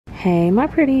Hey my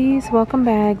pretties, welcome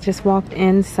back. Just walked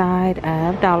inside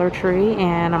of Dollar Tree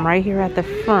and I'm right here at the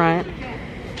front.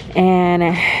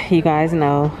 And you guys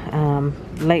know,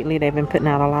 lately they've been putting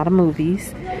out a lot of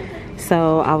movies.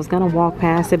 So I was gonna walk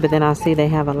past it, but then I see they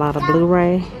have a lot of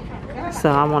Blu-ray. So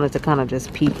I wanted to kind of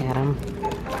just peek at them.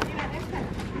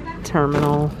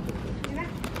 Terminal.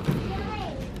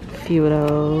 A few of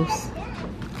those.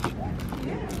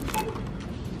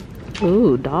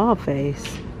 Ooh, doll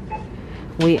face.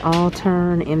 We all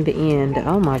turn in the end.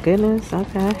 Oh my goodness,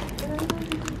 okay.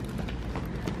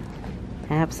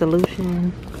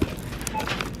 Absolution.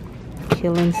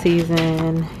 Killing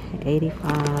Season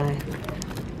 85.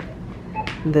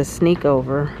 The Sneak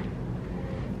Over.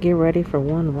 Get ready for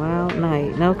one wild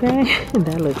night. Okay,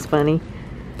 that looks funny.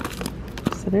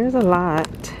 So there's a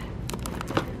lot.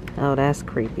 Oh, that's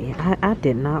creepy. I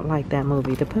did not like that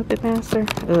movie. The Puppet Master.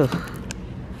 Ugh.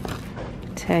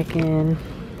 Tekken.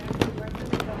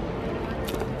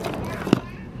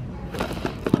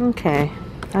 Okay,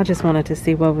 I just wanted to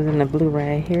see what was in the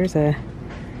Blu-ray. Here's a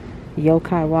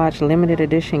Yokai Watch limited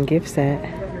edition gift set.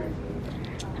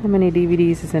 How many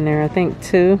DVDs is in there? I think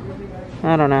 2.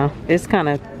 I don't know. It's kind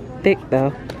of thick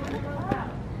though.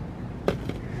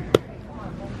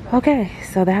 Okay,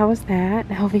 so that was that.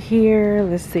 Over here,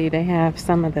 let's see. They have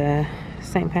some of the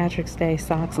St. Patrick's Day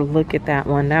socks. Look at that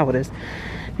one. That was.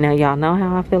 Now y'all know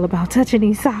how I feel about touching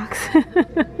these socks.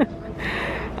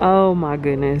 Oh my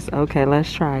goodness. Okay,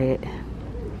 let's try it.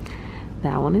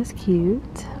 That one is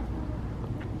cute.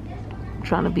 I'm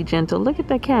trying to be gentle. Look at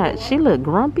that cat. She look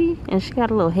grumpy and she got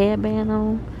a little headband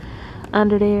on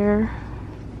under there.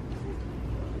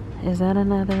 Is that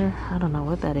another? I don't know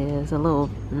what that is. A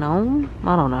little gnome?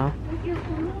 I don't know.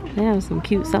 They have some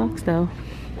cute socks though.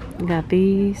 We got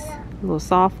these little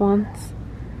soft ones.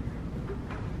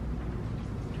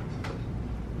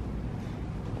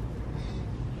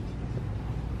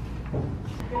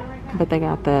 But they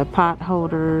got the pot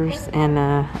holders and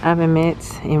oven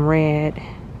mitts in red.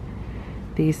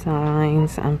 These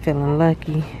signs, I'm feeling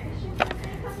lucky.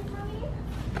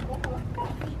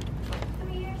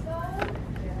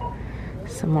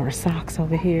 Some more socks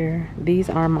over here. These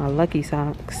are my lucky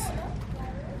socks.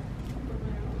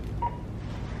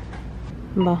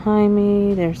 Behind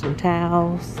me, there's some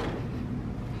towels.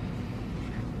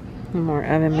 More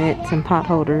oven mitts and pot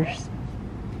holders.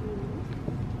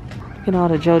 Look at all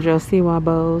the JoJo Siwa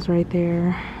bows right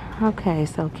there. Okay,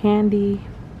 so candy.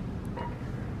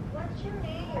 What's your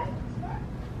name?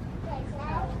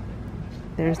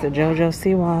 There's the JoJo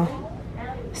Siwa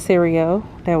cereal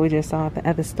that we just saw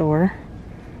at the store.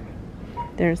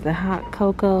 There's the hot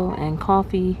cocoa and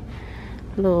coffee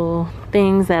little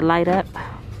things that light up.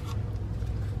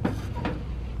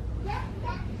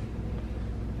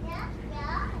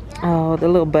 Oh, the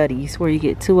little buddies where you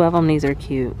get 2 of them. These are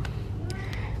cute.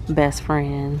 Best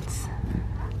friends.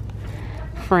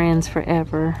 Friends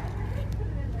forever.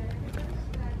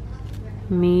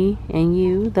 Me and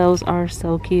you. Those are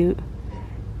so cute.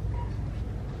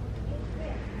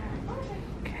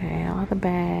 Okay, all the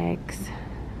bags.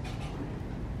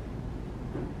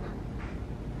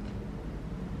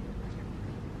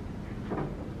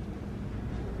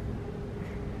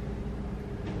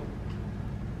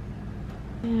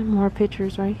 And more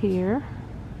pictures right here.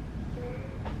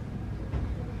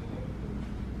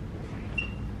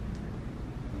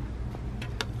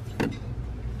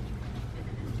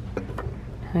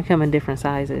 They come in different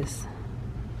sizes.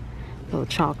 Little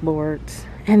chalkboards.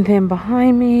 And then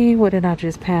behind me, what did I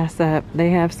just pass up? They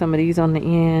have some of these on the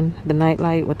end. The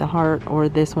nightlight with the heart, or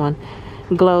this one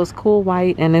glows cool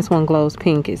white and this one glows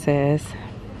pink, it says.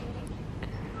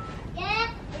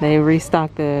 They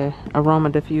restocked the aroma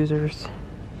diffusers.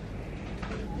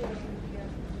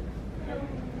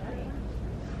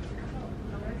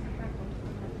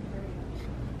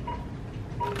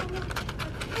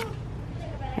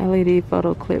 LED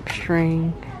photo clip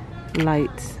string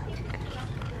lights.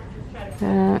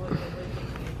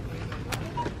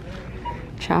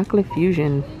 Chocolate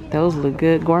fusion. Those look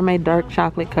good. Gourmet dark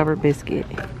chocolate covered biscuit.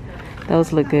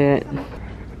 Those look good.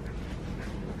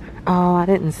 Oh, I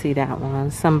didn't see that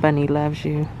one. Somebody Loves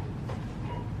You.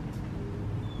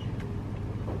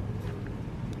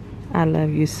 I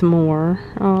Love You s'more.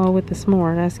 Oh, with the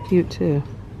s'more. That's cute too.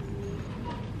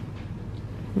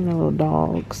 Little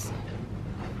dogs.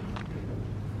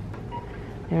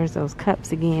 There's those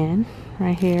cups again,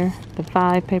 right here. The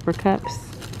 5 paper cups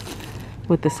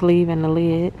with the sleeve and the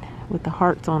lid with the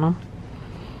hearts on them.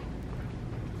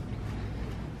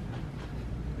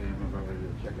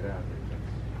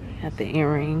 Got the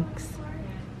earrings.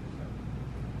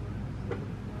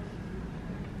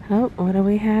 Oh, what do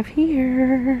we have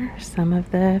here? Some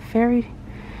of the fairy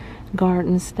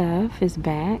garden stuff is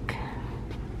back.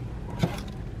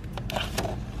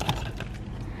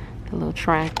 The little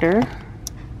tractor.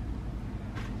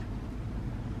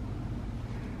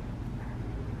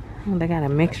 Oh, they got a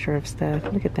mixture of stuff.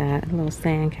 Look at that, a little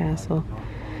sandcastle.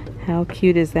 How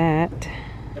cute is that?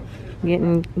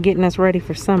 Getting us ready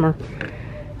for summer.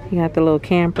 You got the little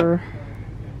camper.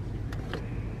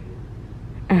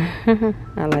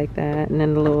 I like that. And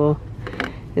then the little,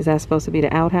 is that supposed to be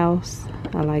the outhouse?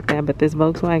 I like that. But this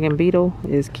Volkswagen Beetle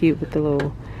is cute with the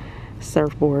little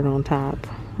surfboard on top.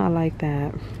 I like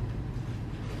that.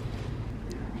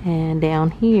 And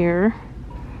down here,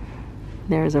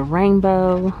 there's a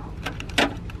rainbow.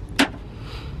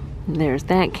 There's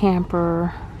that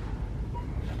camper.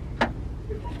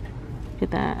 Look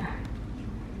at that.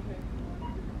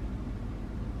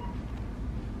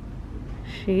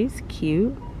 She's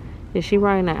cute. Is she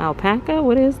riding an alpaca?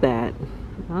 What is that?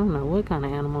 I don't know what kind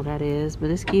of animal that is, but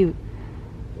it's cute.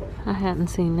 I hadn't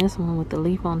seen this one with the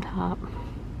leaf on top.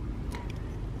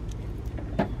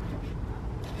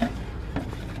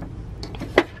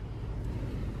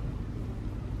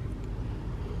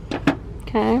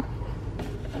 Okay.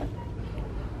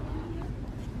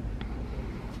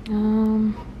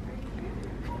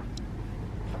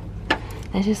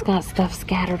 They just got stuff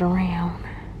scattered around.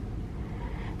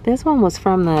 This one was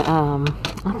from the,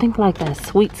 I think like the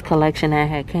sweets collection that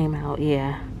had came out,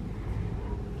 yeah.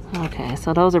 Okay,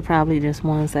 so those are probably just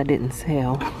ones that didn't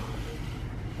sell.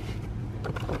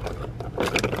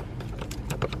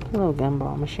 A little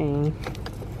gumball machine.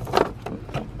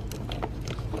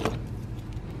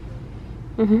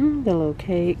 The little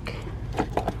cake.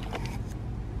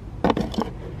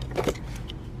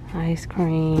 Ice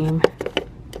cream.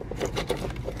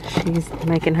 She's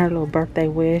making her little birthday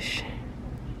wish.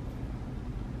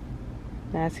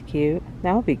 That's cute.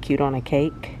 That would be cute on a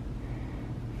cake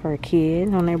for a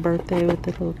kid on their birthday with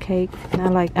the little cake. I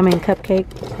mean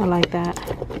cupcake. I like that.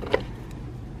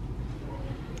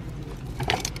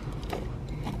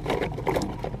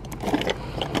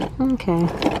 Okay,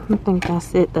 I think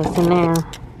that's it. That's in there.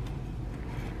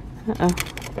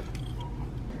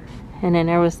 And then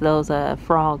there was those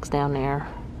frogs down there.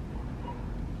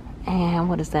 And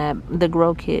what is that? The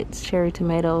grow kits: cherry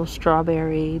tomato,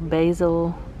 strawberry,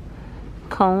 basil,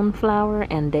 cone flower,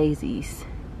 and daisies.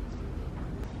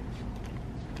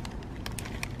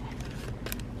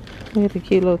 Look at the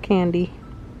cute little candy.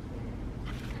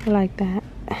 I like that.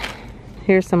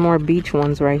 Here's some more beach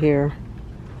ones right here.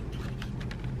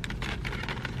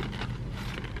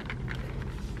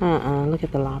 Look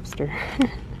at the lobster.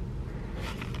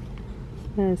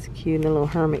 That's cute, a little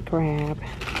hermit crab.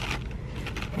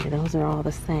 Okay, those are all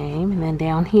the same. And then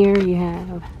down here you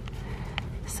have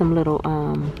some little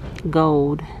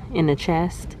gold in the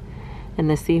chest and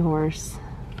the seahorse.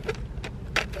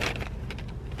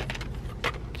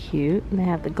 Cute. They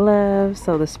have the gloves,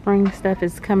 so the spring stuff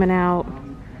is coming out.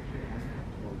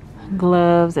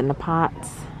 Gloves and the pots.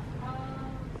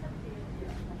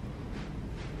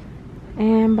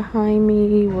 And behind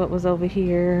me, what was over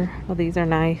here? Oh, these are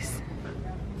nice.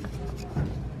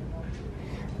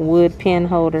 Wood pen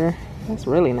holder. That's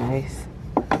really nice.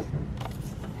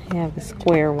 You have the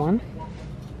square one.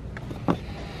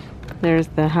 There's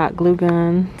the hot glue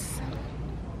guns.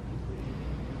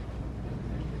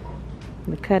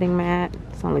 The cutting mat.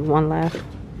 There's only one left.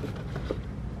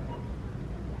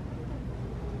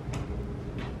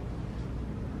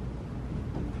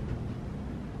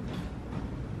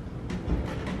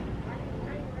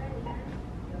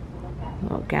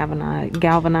 Oh,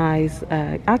 galvanized,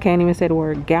 I can't even say the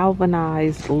word,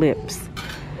 galvanized lips.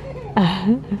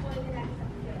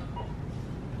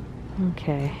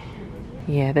 Okay.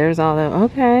 Yeah, there's all the,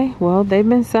 okay, well, they've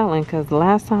been selling, because the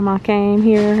last time I came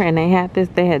here and they had this,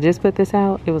 they had just put this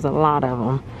out, it was a lot of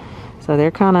them. So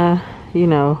they're kind of, you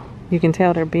know, you can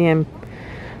tell they're being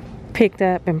picked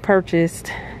up and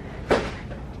purchased.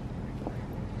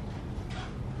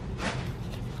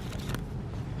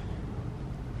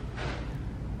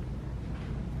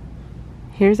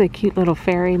 Here's a cute little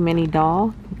fairy mini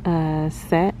doll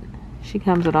set. She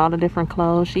comes with all the different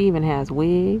clothes. She even has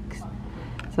wigs.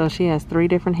 So she has 3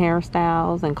 different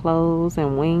hairstyles and clothes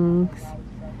and wings.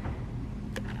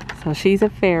 So she's a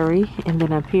fairy. And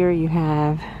then up here you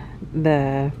have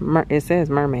the, it says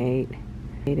mermaid.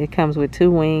 It comes with 2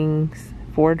 wings,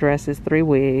 4 dresses, 3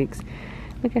 wigs.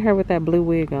 Look at her with that blue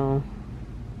wig on.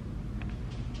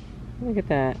 Look at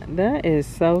that. That is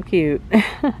so cute.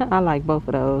 I like both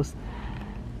of those.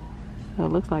 So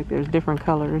it looks like there's different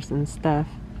colors and stuff.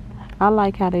 I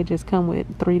like how they just come with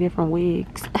 3 different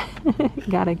wigs.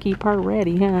 Gotta keep her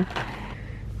ready, huh?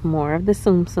 More of the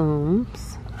Tsum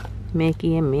Tsums.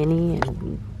 Mickey and Minnie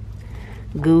and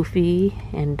Goofy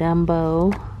and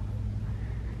Dumbo.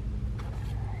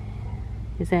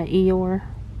 Is that Eeyore?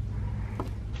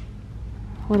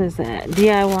 What is that?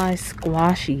 DIY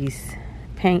squashies.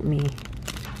 Paint me.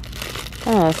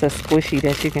 Oh, it's a squishy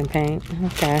that you can paint.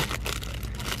 Okay.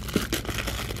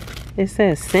 It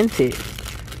says scented.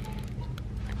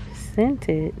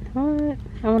 Scented? What?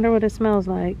 I wonder what it smells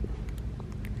like.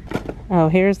 Oh,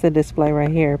 here's the display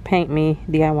right here. Paint me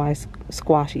DIY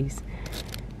squashies.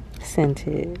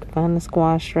 Scented. Fun to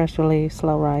squash, stress relief,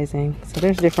 slow rising. So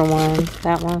there's different ones.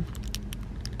 That one.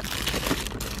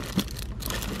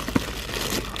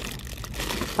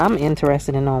 I'm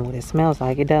interested in knowing what it smells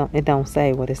like. It don't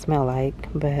say what it smells like,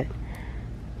 but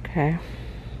okay.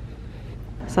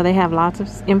 So they have lots of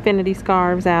infinity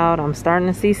scarves out. I'm starting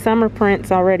to see summer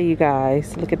prints already, you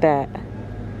guys. Look at that.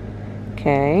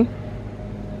 Okay.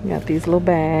 Got these little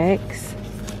bags.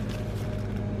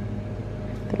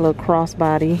 The little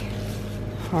crossbody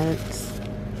hearts.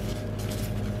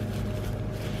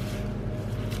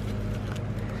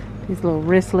 These little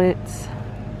wristlets.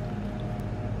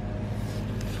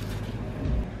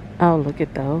 Oh, look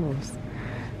at those.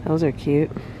 Those are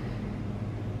cute.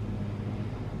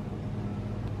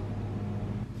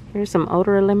 Here's some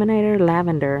odor eliminator,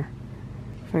 lavender,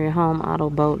 for your home, auto,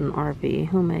 boat, and RV.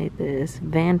 Who made this?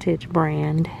 Vantage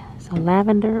brand. So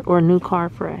lavender or new car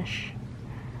fresh.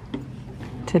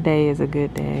 Today is a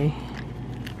good day.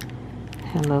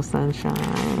 Hello,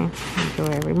 sunshine.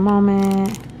 Enjoy every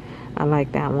moment. I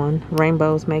like that one.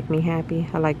 Rainbows make me happy.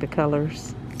 I like the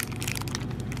colors.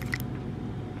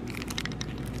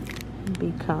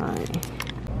 Be kind.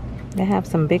 They have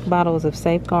some big bottles of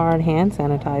Safeguard hand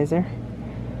sanitizer.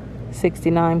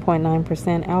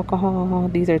 69.9% alcohol.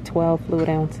 These are 12 fluid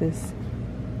ounces.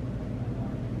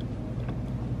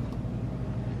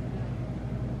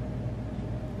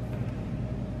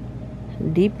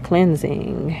 Deep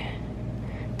cleansing.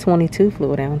 22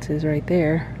 fluid ounces right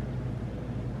there.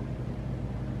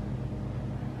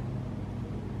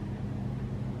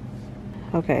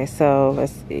 Okay, so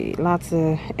let's see. Lots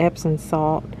of Epsom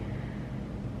salt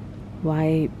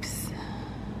wipes.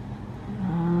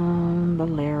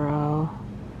 Bolero.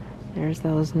 There's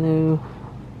those new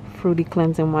fruity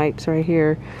cleansing wipes right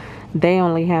here. They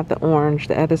only have the orange.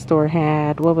 The other store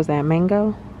had, what was that,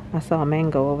 mango? I saw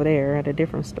mango over there at a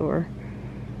different store.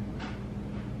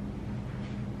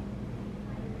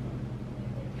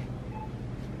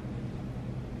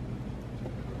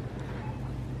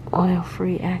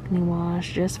 Oil-free acne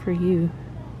wash just for you.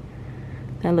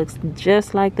 That looks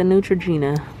just like the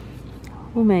Neutrogena.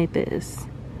 Who made this?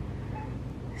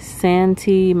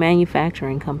 Santee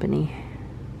Manufacturing Company.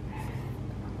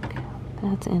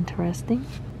 That's interesting.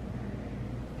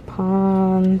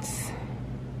 Pond's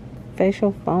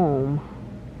facial foam.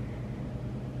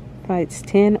 Fights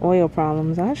 10 oil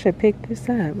problems. I should pick this up.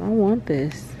 I want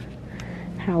this.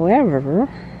 However,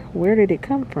 where did it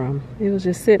come from? It was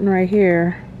just sitting right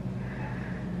here.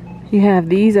 You have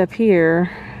these up here.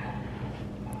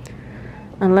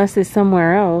 Unless it's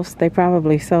somewhere else, they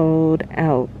probably sold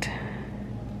out.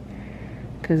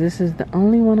 Because this is the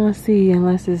only one I see,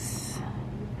 unless it's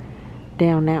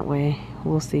down that way.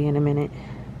 We'll see in a minute.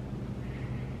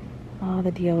 All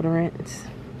the deodorants.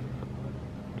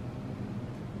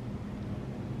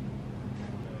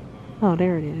 Oh,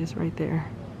 there it is, right there.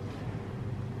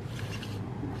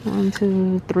 1,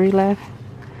 2, 3 left.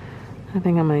 I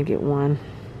think I'm gonna get one.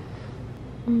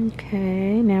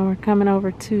 Okay, now we're coming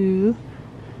over to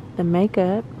the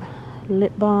makeup,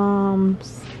 lip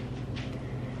balms.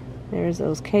 There's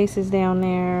those cases down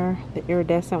there, the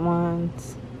iridescent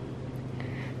ones.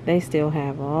 They still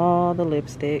have all the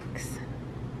lipsticks.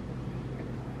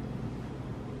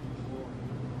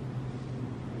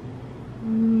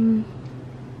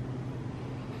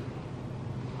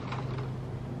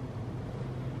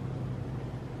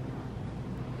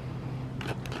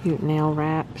 Cute nail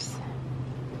wraps.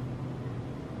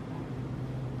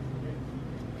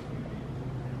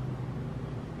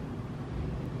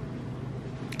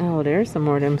 Oh, there's some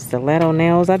more of them stiletto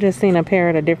nails. I just seen a pair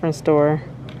at a different store.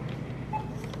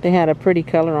 They had a pretty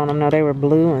color on them. No, they were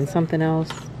blue and something else.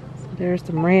 So there's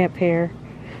some red pair.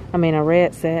 I mean, a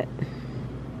red set.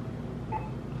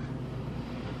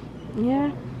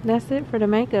 Yeah, that's it for the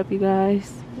makeup, you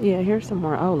guys. Yeah, here's some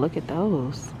more. Oh, look at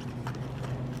those.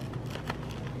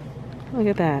 Look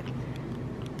at that.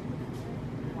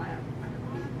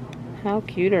 How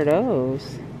cute are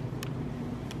those?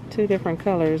 2 different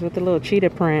colors with the little cheetah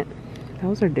print.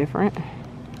 Those are different.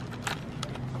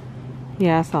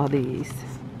 Yeah, I saw these.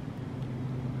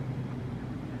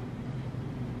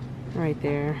 right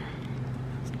there.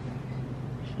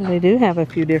 They do have a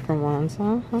few different ones,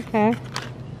 huh? Okay.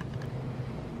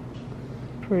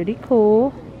 Pretty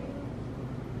cool.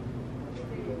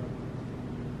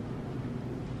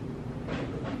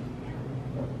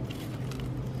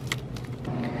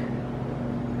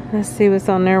 Let's see what's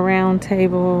on their round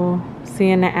table.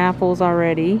 Seeing the apples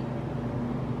already.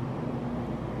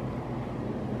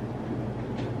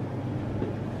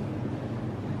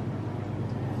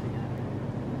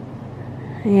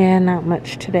 Yeah, not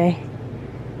much today.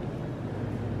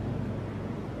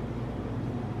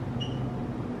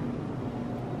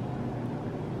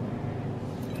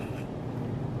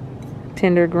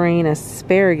 Tender green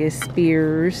asparagus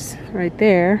spears right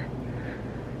there.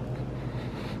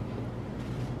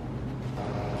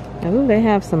 Oh, they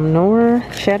have some Knorr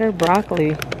cheddar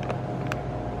broccoli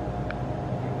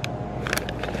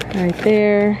right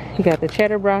there. You got the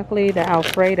cheddar broccoli, the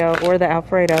Alfredo, or the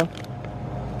Alfredo.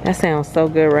 That sounds so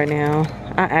good right now.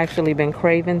 I actually been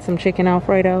craving some chicken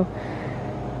Alfredo.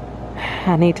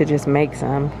 I need to just make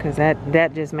some because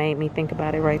that just made me think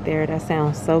about it right there. That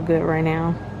sounds so good right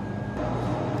now.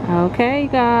 Okay,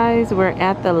 guys, we're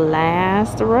at the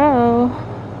last row.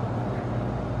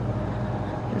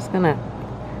 Just gonna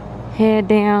head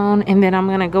down and then I'm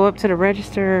gonna go up to the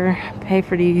register, pay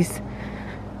for these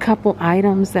couple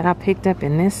items that I picked up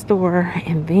in this store,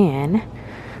 and then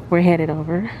we're headed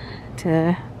over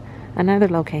to another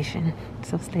location.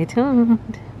 So stay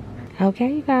tuned.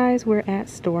 Okay, you guys, we're at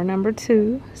store number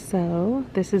 2. So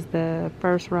this is the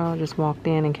first row. I just walked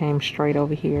in and came straight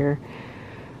over here.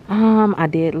 I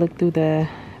did look through the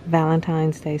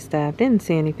Valentine's Day stuff. Didn't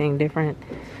see anything different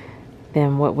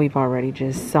than what we've already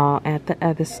just saw at the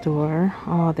other store.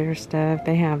 All their stuff.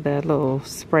 They have the little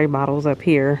spray bottles up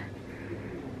here.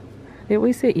 Did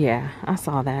we see? Yeah, I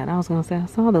saw that. I was gonna say I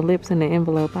saw the lips in the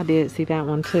envelope. I did see that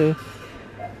one too.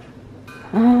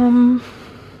 Open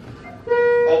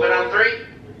on 3.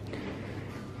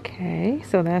 Okay,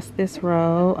 so that's this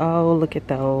row. Oh, look at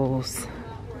those.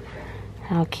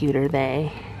 How cute are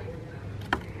they?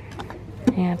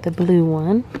 They have the blue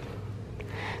one.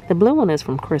 The blue one is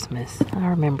from Christmas. I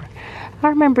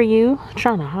remember you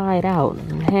trying to hide out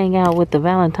and hang out with the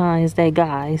Valentine's Day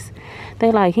guys.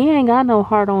 They like, he ain't got no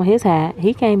heart on his hat.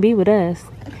 He can't be with us.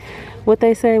 What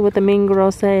they say, what the mean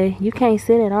girls say, you can't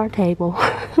sit at our table.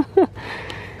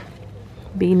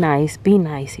 Be nice,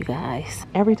 you guys.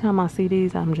 Every time I see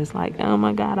these, I'm just like, oh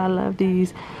my God, I love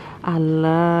these. I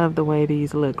love the way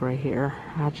these look right here.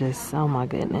 Oh my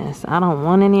goodness. I don't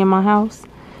want any in my house.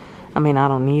 I mean, I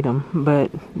don't need them,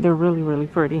 but they're really, really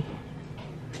pretty.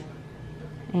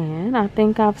 And I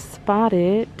think I've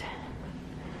spotted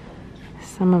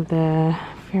some of the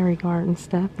fairy garden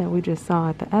stuff that we just saw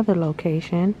at the other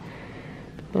location.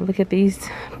 But look at these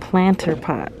planter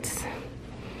pots.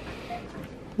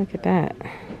 Look at that.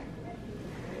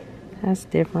 That's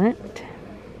different.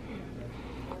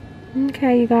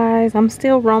 Okay, you guys, I'm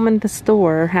still roaming the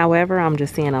store. However, I'm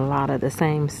just seeing a lot of the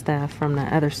same stuff from the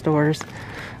other stores,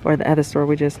 or the other store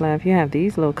we just left. You have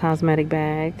these little cosmetic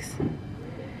bags.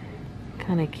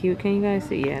 Kind of cute. Can you guys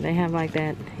see? Yeah, they have like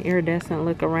that iridescent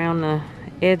look around the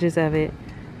edges of it.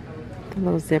 The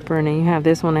little zipper, and then you have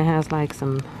this one that has like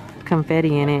some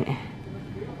confetti in it.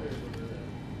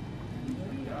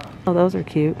 Oh, those are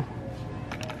cute.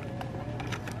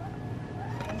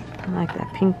 I like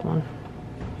that pink one.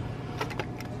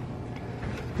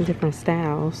 Different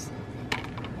styles.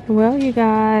 Well, you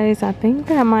guys, I think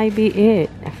that might be it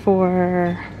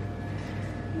for...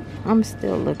 I'm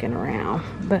still looking around,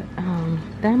 but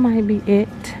that might be it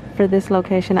for this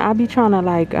location. I'll be trying to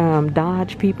like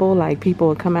dodge people, like people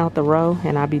would come out the row,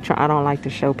 and I don't like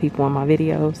to show people in my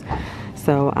videos,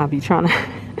 so I'll be trying to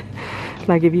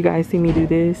like, if you guys see me do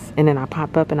this and then I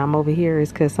pop up and I'm over here,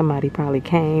 it's because somebody probably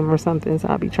came or something, so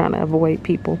I'll be trying to avoid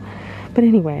people. But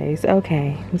anyways,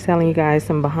 okay, I'm telling you guys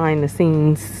some behind the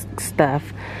scenes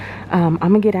stuff. I'm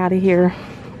gonna get out of here.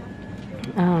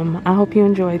 I hope you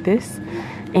enjoyed this,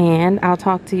 and I'll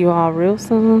talk to you all real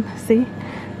soon. See,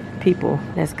 people,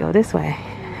 let's go this way,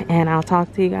 and I'll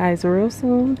talk to you guys real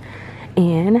soon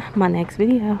in my next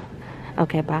video.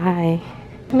 Okay, bye.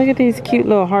 Look at these cute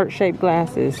little heart-shaped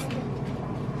glasses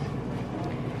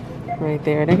right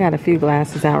there. They got a few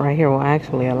glasses out right here. Well,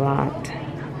 actually a lot,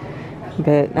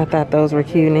 but I thought those were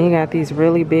cute. And then you got these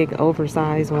really big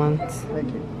oversized ones.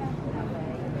 Thank you.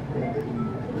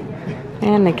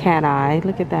 And the cat eye,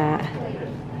 look at that.